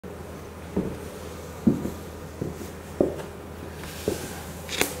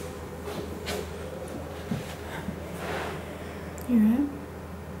You right?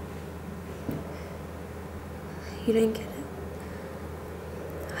 You don't get it.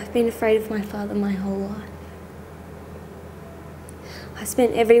 I've been afraid of my father my whole life. I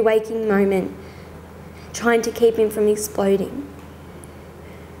spent every waking moment trying to keep him from exploding.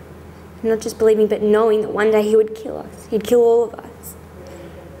 Not just believing, but knowing that one day he would kill us. He'd kill all of us.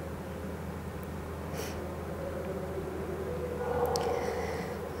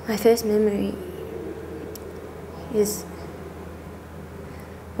 My first memory is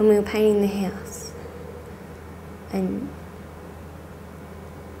when we were painting the house and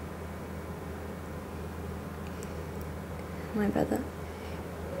my brother.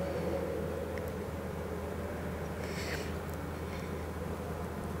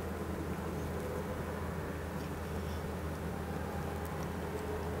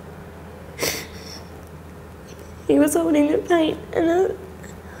 He was holding the paint and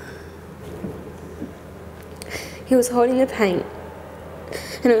he was holding the paint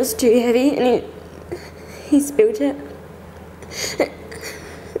and it was too heavy and he spilled it.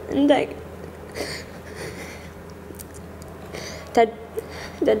 And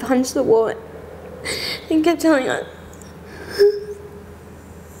Dad punched the wall and kept telling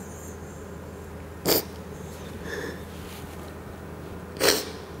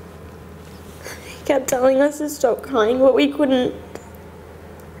us to stop crying, but we couldn't.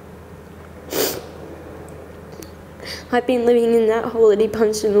 I've been living in that hole that he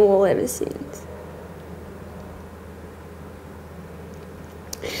punched in the wall ever since.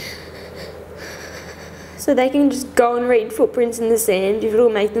 So they can just go and read footprints in the sand if it'll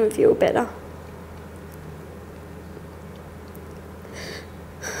make them feel better.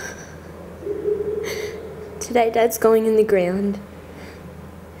 Today Dad's going in the ground.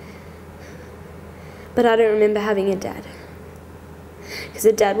 But I don't remember having a dad. Because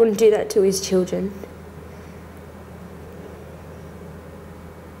a dad wouldn't do that to his children.